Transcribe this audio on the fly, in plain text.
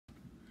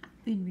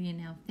Benria and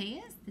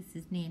Altheas, this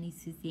is Nanny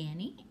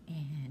Suzanny,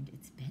 and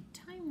it's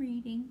bedtime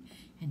reading.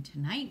 And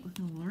tonight we're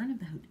going to learn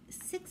about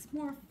 6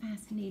 more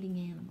fascinating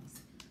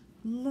animals.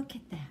 Look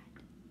at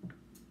that.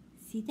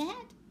 See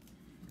that?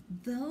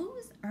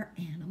 Those are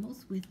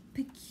animals with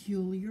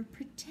peculiar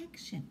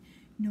protection.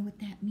 You know what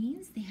that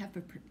means? They have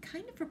a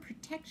kind of a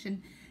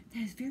protection that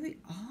is very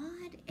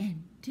odd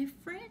and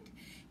different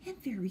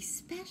and very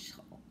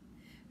special.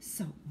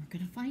 So we're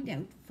going to find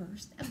out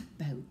first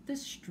about the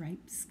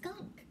striped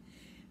skunk.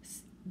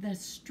 The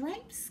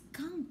striped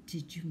skunk,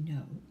 did you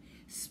know,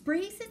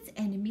 sprays its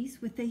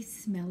enemies with a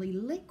smelly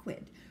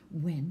liquid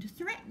when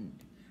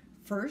threatened.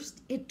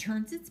 First, it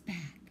turns its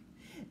back.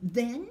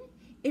 Then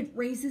it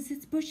raises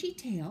its bushy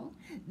tail.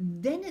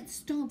 Then it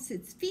stomps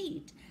its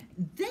feet.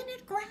 Then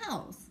it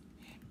growls.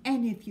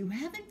 And if you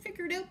haven't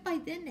figured out by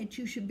then that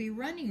you should be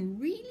running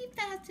really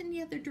fast in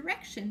the other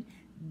direction,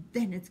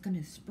 then it's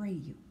going to spray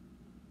you.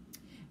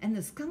 And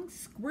the skunk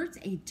squirts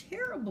a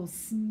terrible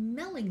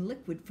smelling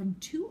liquid from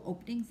 2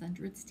 openings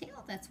under its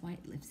tail. That's why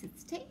it lifts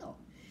its tail.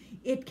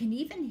 It can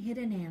even hit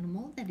an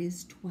animal that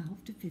is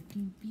 12 to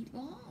 15 feet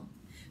long.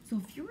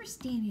 So if you were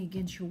standing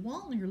against your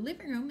wall in your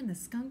living room and the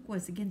skunk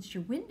was against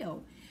your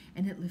window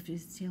and it lifted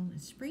its tail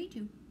and sprayed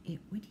you,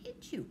 it would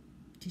hit you.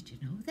 Did you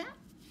know that?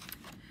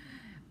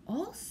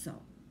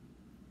 Also,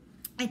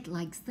 it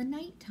likes the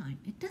nighttime.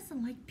 It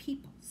doesn't like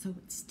people, so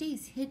it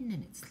stays hidden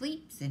and it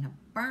sleeps in a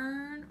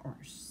barn or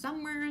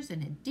somewheres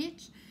in a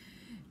ditch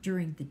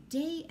during the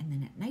day, and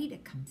then at night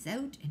it comes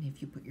out, and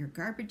if you put your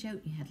garbage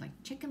out, you had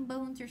like chicken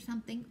bones or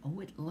something, oh,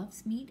 it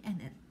loves meat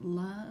and it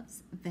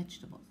loves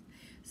vegetables.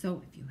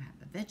 So if you have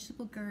a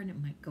vegetable garden,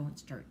 it might go and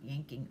start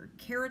yanking your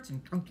carrots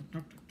and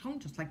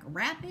just like a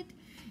rabbit,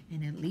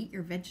 and it'll eat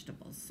your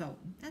vegetables. So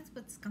that's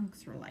what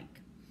skunks are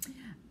like.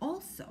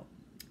 Also,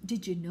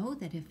 did you know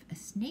that if a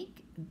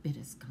snake bit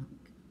a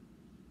skunk,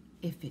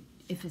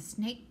 if a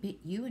snake bit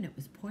you and it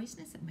was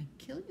poisonous, it might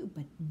kill you,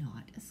 but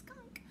not a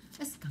skunk.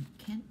 A skunk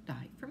can't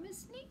die from a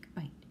snake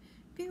bite.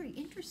 Very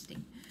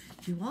interesting.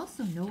 You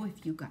also know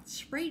if you got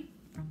sprayed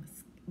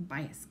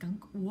by a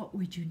skunk, what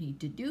would you need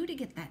to do to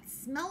get that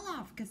smell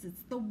off? Because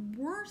it's the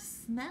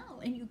worst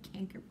smell and you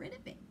can't get rid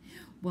of it.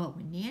 Well,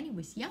 when Nanny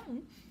was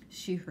young,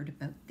 she heard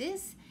about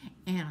this,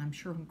 and I'm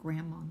sure when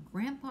Grandma and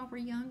Grandpa were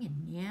young,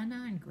 and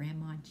Nana and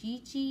Grandma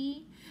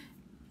Gigi,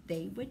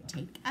 they would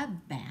take a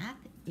bath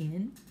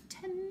in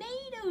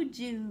tomato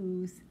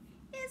juice.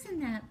 Isn't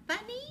that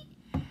funny?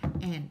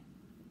 And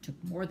took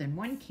more than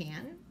 1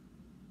 can,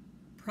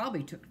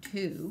 probably took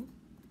 2,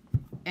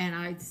 and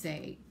I'd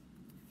say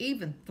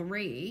even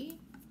 3,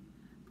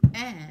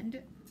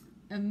 and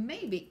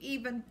maybe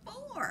even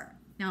 4.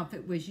 Now, if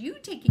it was you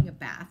taking a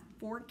bath,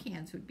 4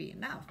 cans would be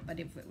enough.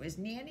 But if it was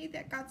Nanny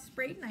that got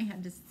sprayed and I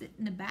had to sit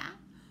in the bath,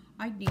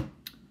 I'd need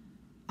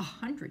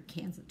 100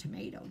 cans of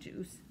tomato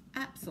juice.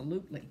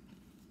 Absolutely.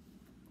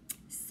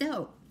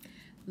 So,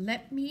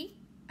 let me,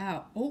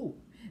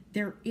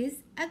 there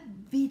is a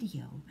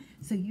video.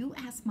 So you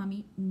ask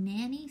Mommy,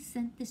 Nanny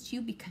sent this to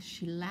you because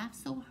she laughed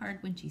so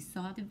hard when she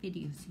saw the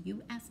video. So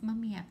you ask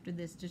Mommy after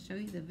this to show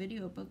you the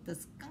video about the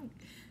skunk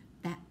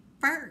that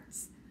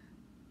farts.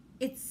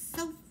 It's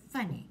so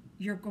funny.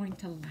 You're going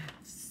to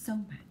laugh so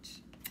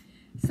much.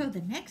 So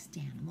the next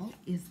animal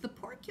is the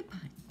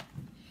porcupine.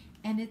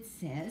 And it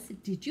says,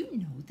 did you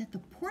know that the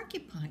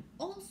porcupine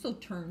also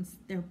turns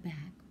their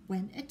back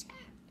when attacked?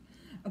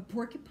 A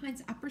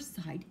porcupine's upper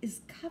side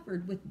is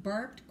covered with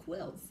barbed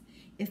quills.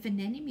 If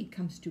an enemy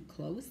comes too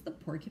close, the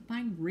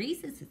porcupine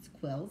raises its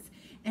quills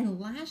and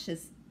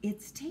lashes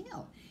its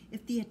tail.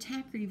 If the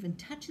attacker even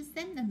touches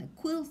them, then the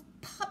quills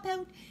pop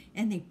out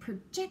and they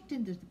project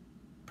into the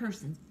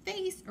person's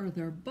face or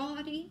their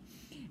body,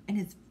 and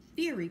it's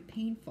very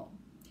painful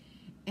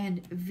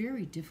and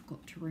very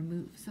difficult to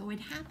remove. So it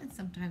happens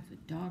sometimes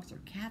with dogs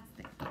or cats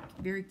that get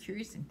very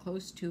curious and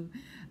close to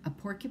a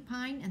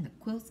porcupine and the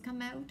quills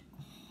come out.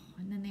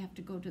 And then they have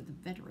to go to the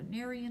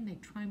veterinarian. They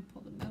try and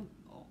pull them out.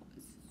 Oh,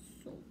 it's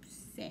so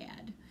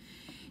sad.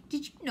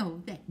 Did you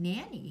know that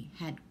Nanny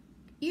had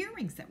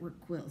earrings that were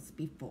quills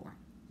before?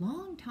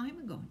 Long time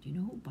ago. Do you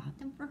know who bought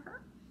them for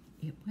her?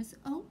 It was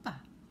Opa.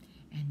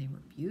 And they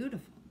were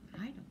beautiful.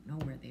 I don't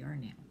know where they are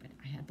now, but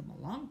I had them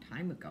a long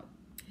time ago.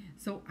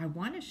 So I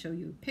want to show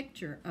you a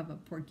picture of a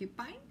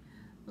porcupine.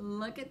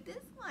 Look at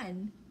this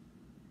one.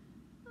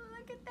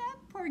 Look at that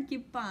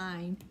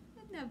porcupine.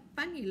 Isn't that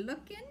funny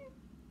looking?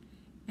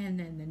 And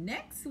then the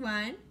next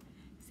one,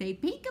 say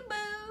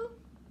peekaboo.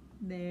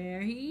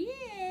 There he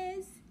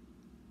is.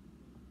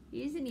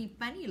 Isn't he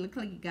funny? He looks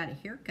like he got a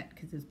haircut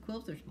because his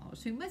quills are smaller.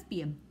 So he must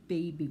be a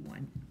baby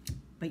one.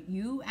 But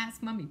you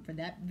ask Mommy for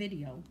that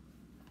video.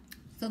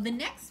 So the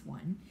next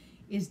one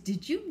is,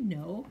 did you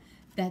know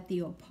that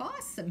the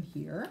opossum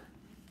here,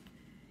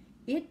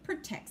 it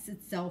protects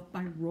itself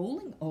by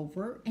rolling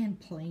over and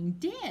playing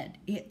dead.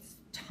 Its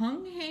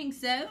tongue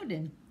hangs out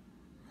and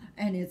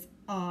its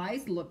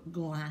eyes look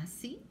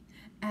glassy.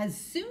 As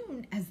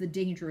soon as the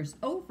danger is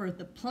over,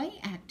 the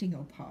play-acting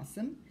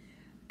opossum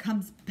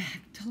comes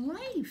back to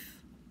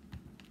life.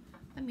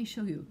 Let me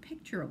show you a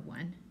picture of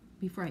one.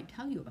 before I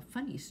tell you a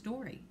funny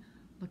story,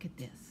 look at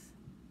this.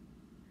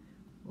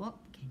 Whoop,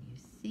 can you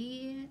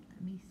see it?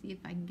 Let me see if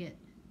I can get,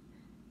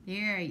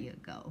 there you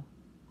go,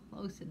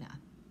 close enough.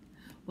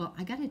 Well,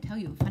 I got to tell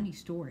you a funny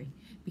story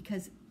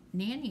because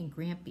Nanny and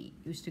Grampy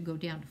used to go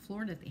down to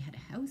Florida. They had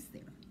a house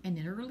there. And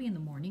then early in the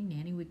morning,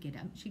 Nanny would get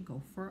up and she'd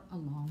go for a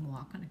long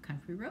walk on a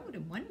country road.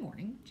 And one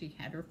morning, she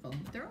had her phone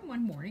with her. And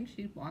one morning,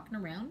 she's walking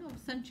around. All of a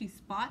sudden, she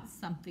spots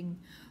something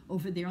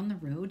over there on the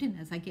road. And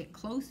as I get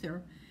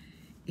closer,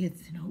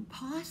 it's an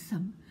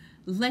opossum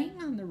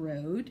laying on the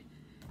road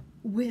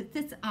with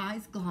its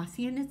eyes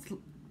glossy and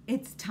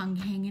its tongue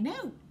hanging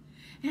out.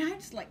 And I'm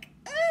just like,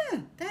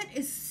 ugh, that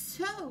is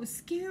so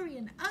scary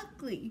and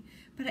ugly.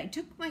 But I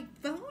took my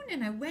phone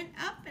and I went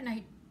up and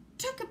I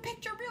took a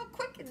picture real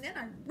quick and then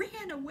I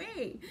ran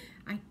away.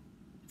 I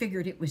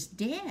figured it was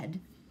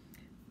dead,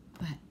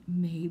 but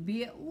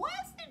maybe it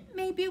wasn't.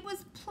 Maybe it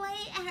was play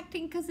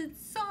acting because it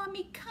saw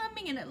me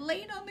coming and it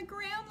laid on the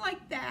ground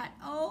like that.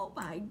 Oh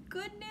my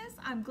goodness,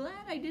 I'm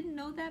glad I didn't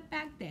know that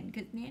back then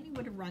because Nanny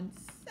would have run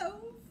so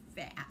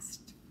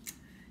fast.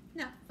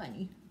 Not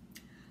funny.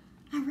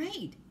 All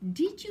right,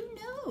 did you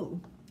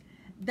know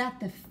that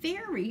the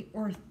fairy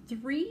or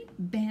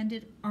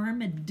three-banded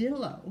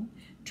armadillo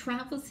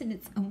travels in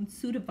its own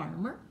suit of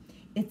armor?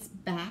 Its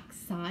back,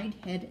 side,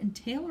 head, and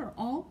tail are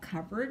all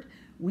covered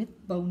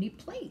with bony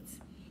plates.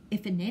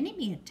 If an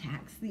enemy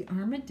attacks, the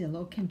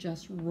armadillo can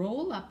just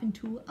roll up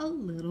into a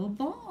little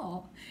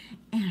ball.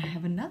 And I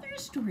have another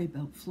story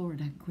about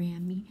Florida.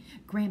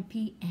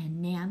 Grampy,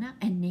 and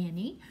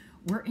Nanny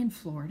were in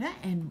Florida,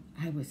 and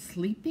I was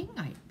sleeping.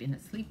 I'd been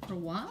asleep for a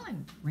while,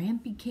 and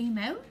Grampy came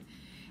out,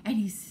 and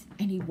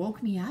he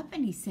woke me up,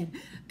 and he said,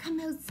 "Come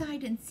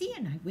outside and see."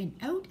 And I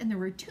went out, and there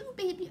were two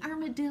baby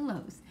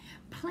armadillos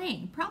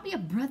playing, probably a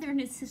brother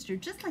and his sister,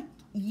 just like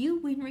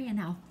you, Winry, and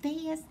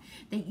Alphaeus,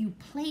 that you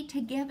play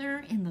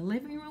together in the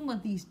living room.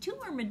 Well, these two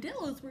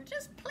armadillos were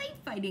just play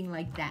fighting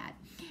like that.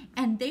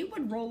 And they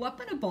would roll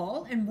up in a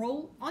ball and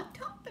roll on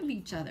top of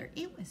each other.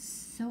 It was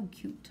so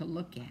cute to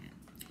look at.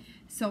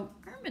 So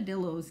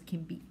armadillos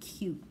can be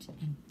cute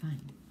and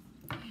fun.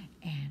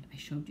 And I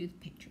showed you the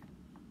picture.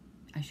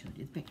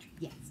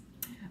 Yes.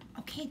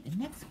 Okay, the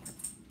next one.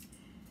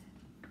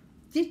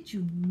 Did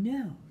you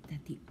know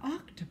that the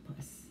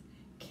octopus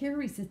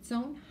carries its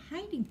own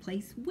hiding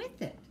place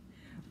with it?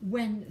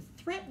 When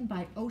threatened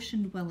by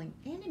ocean-dwelling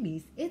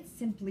enemies, it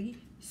simply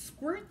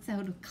squirts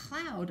out a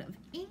cloud of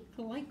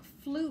ink-like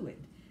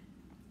fluid,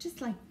 just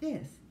like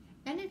this,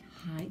 and it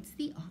hides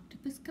the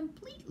octopus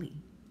completely.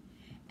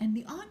 And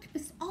the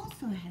octopus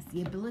also has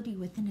the ability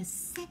within a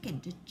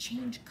second to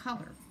change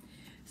color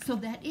so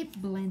that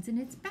it blends in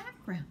its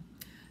background.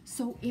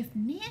 So if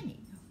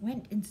Nanny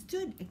went and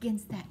stood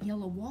against that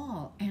yellow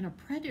wall and a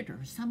predator,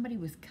 somebody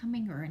was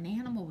coming or an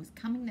animal was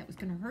coming that was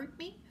going to hurt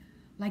me,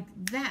 like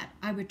that,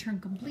 I would turn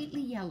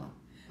completely yellow.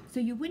 So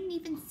you wouldn't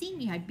even see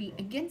me. I'd be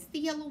against the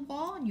yellow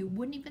wall and you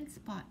wouldn't even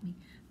spot me.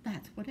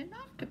 That's what an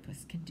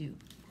octopus can do.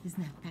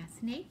 Isn't that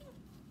fascinating?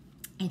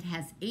 It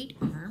has 8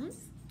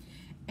 arms.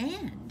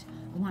 And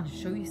I want to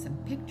show you some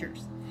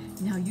pictures.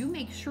 Now you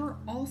make sure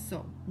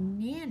also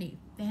Nanny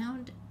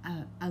found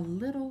a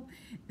little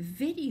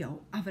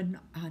video of an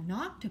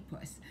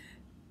octopus,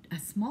 a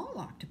small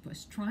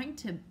octopus, trying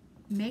to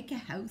make a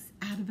house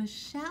out of a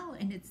shell,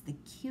 and it's the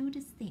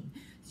cutest thing.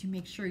 So you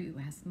make sure you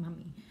ask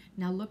Mommy.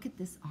 Now look at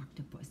this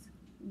octopus.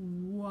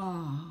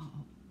 Wow.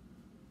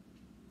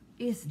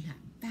 Isn't that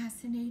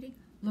fascinating?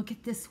 Look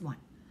at this one.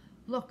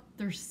 Look,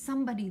 there's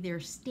somebody there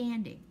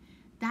standing.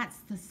 That's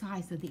the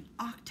size of the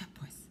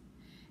octopus.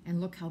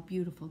 And look how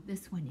beautiful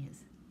this one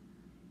is.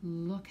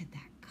 Look at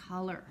that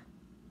color.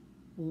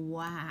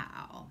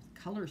 Wow,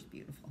 color's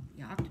beautiful.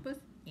 The octopus,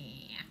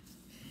 yeah.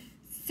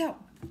 So,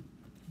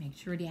 make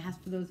sure to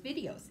ask for those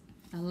videos.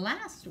 The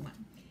last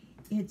one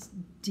is,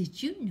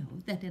 did you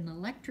know that an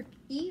electric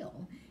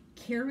eel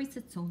carries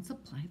its own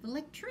supply of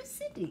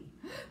electricity?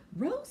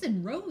 Rows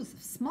and rows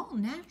of small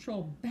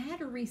natural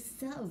battery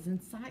cells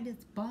inside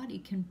its body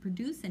can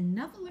produce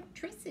enough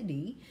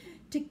electricity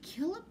to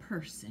kill a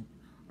person,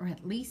 or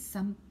at least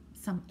some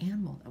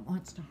animal that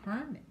wants to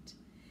harm it.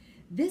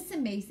 This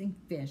amazing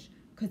fish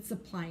could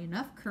supply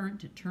enough current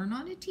to turn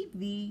on a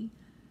TV,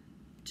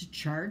 to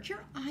charge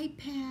your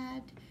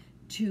iPad,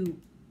 to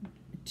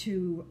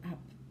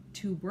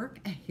work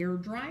a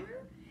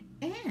hairdryer,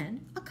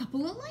 and a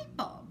couple of light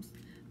bulbs.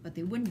 But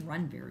they wouldn't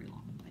run very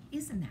long. But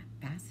isn't that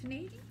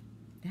fascinating?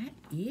 That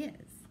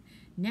is.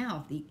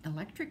 Now, the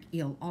electric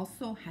eel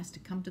also has to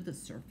come to the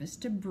surface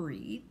to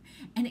breathe,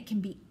 and it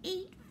can be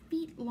 8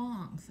 feet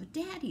long. So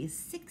Daddy is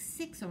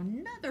 6'6", so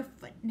another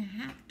 1.5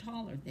 feet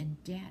taller than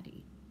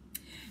Daddy.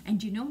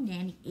 And you know,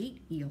 Nanny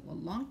ate eel a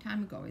long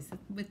time ago. I was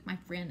with my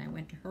friend. I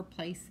went to her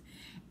place,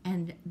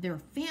 and their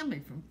family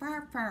from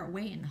far, far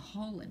away in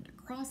Holland,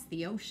 across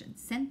the ocean,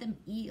 sent them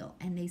eel.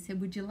 And they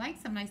said, "Would you like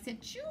some?" And I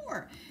said,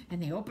 "Sure."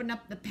 And they opened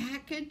up the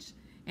package,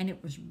 and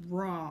it was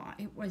raw.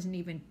 It wasn't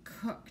even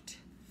cooked.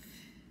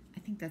 I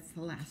think that's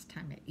the last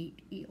time I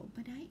ate eel,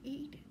 but I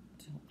ate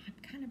it, so I'm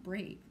kind of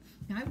brave.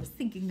 Now, I was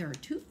thinking there are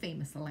two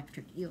famous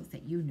electric eels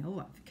that you know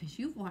of because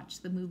you've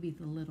watched the movie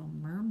The Little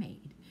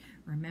Mermaid.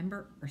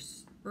 Remember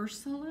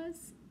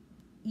Ursula's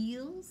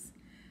eels,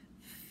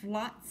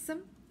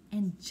 Flotsam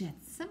and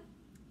Jetsam?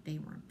 They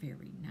weren't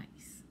very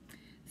nice.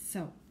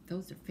 So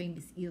those are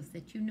famous eels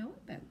that you know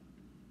about.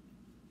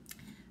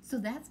 So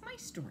that's my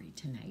story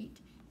tonight.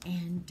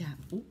 And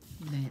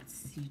let's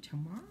see,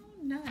 tomorrow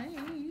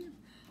night,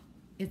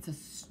 it's a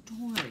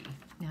story.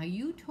 Now,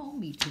 you told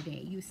me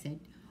today, you said,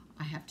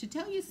 I have to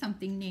tell you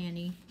something,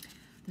 Nanny.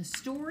 The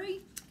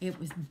story, it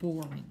was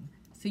boring.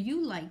 So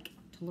you like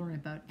to learn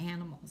about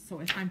animals. So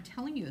if I'm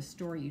telling you a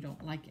story, you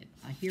don't like it.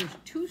 Here's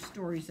two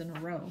stories in a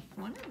row.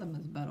 One of them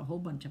is about a whole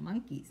bunch of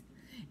monkeys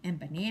and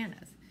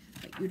bananas,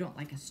 but you don't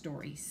like a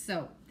story.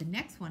 So the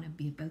next one would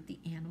be about the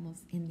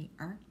animals in the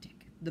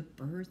Arctic, the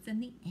birds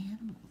and the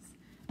animals.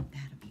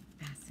 That'll be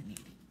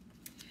fascinating.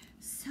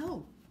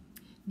 So,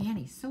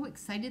 Nanny's so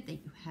excited that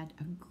you had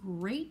a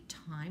great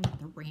time at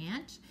the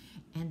ranch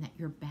and that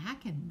you're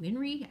back in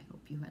Winry. I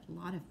hope you had a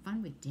lot of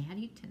fun with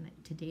Daddy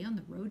today on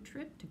the road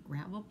trip to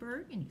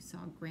Gravelburg, and you saw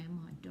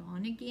Grandma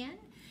Dawn again.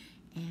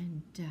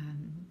 And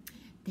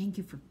thank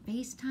you for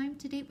FaceTime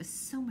today. It was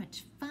so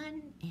much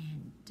fun,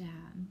 and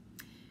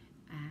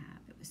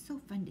it was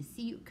so fun to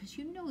see you because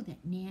you know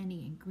that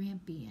Nanny and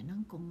Grampy and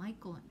Uncle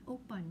Michael and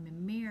Opa and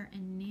Mimere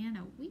and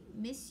Nana, we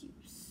miss you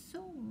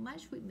so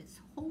much. We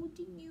miss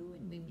holding you,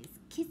 and we miss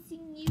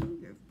kissing you,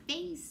 your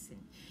face,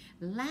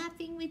 and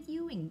laughing with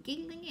you and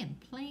giggling and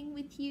playing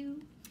with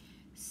you.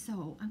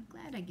 So I'm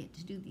glad I get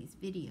to do these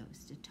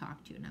videos to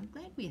talk to you, and I'm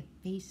glad we have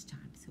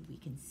FaceTime so we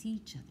can see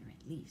each other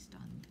at least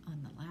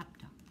on the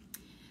laptop.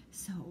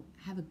 So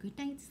have a good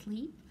night's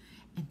sleep.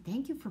 And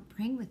thank you for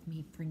praying with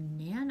me for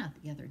Nana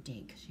the other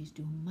day because she's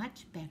doing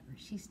much better.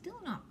 She's still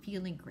not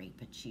feeling great,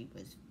 but she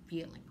was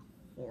feeling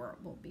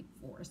horrible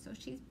before, so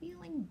she's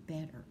feeling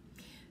better.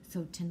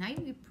 So tonight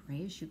we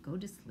pray as you go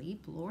to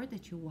sleep, Lord,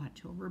 that you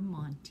watch over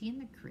Monty in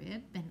the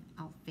crib and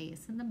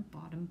Alphaeus in the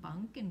bottom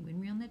bunk and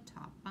Winry on the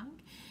top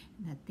bunk,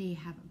 and that they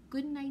have a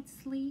good night's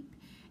sleep.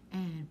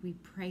 And we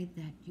pray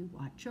that you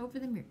watch over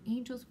them, your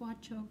angels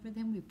watch over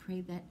them. We pray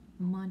that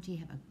Monty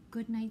have a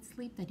good night's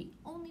sleep, that he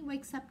only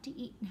wakes up to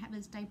eat and have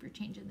his diaper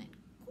change and then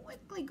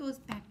quickly goes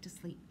back to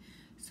sleep.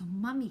 So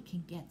Mommy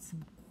can get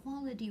some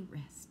quality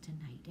rest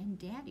tonight, and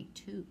Daddy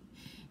too.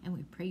 And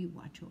we pray you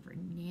watch over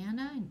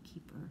Nana and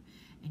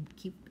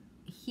keep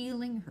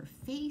healing her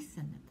face,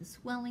 and that the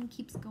swelling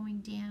keeps going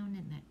down,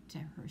 and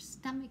that her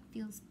stomach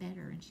feels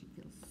better, and she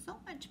feels so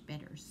much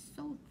better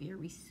so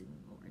very soon,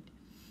 Lord.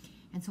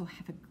 And so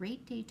have a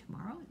great day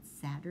tomorrow. It's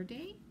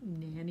Saturday.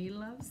 Nanny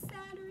loves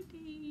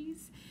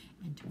Saturdays.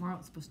 And tomorrow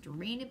it's supposed to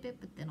rain a bit,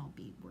 but then I'll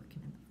be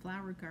working in the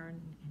flower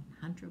garden, and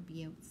Hunter will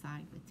be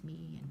outside with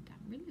me, and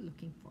I'm really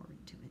looking forward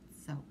to it.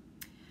 So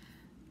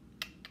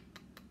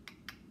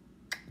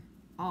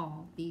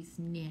all these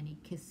Nanny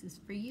kisses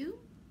for you,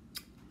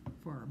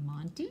 for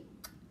Monty,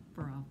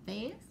 for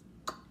Alphaeus,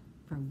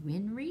 for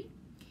Winry,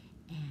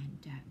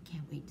 and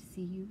can't wait to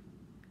see you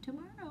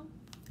tomorrow.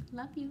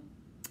 Love you.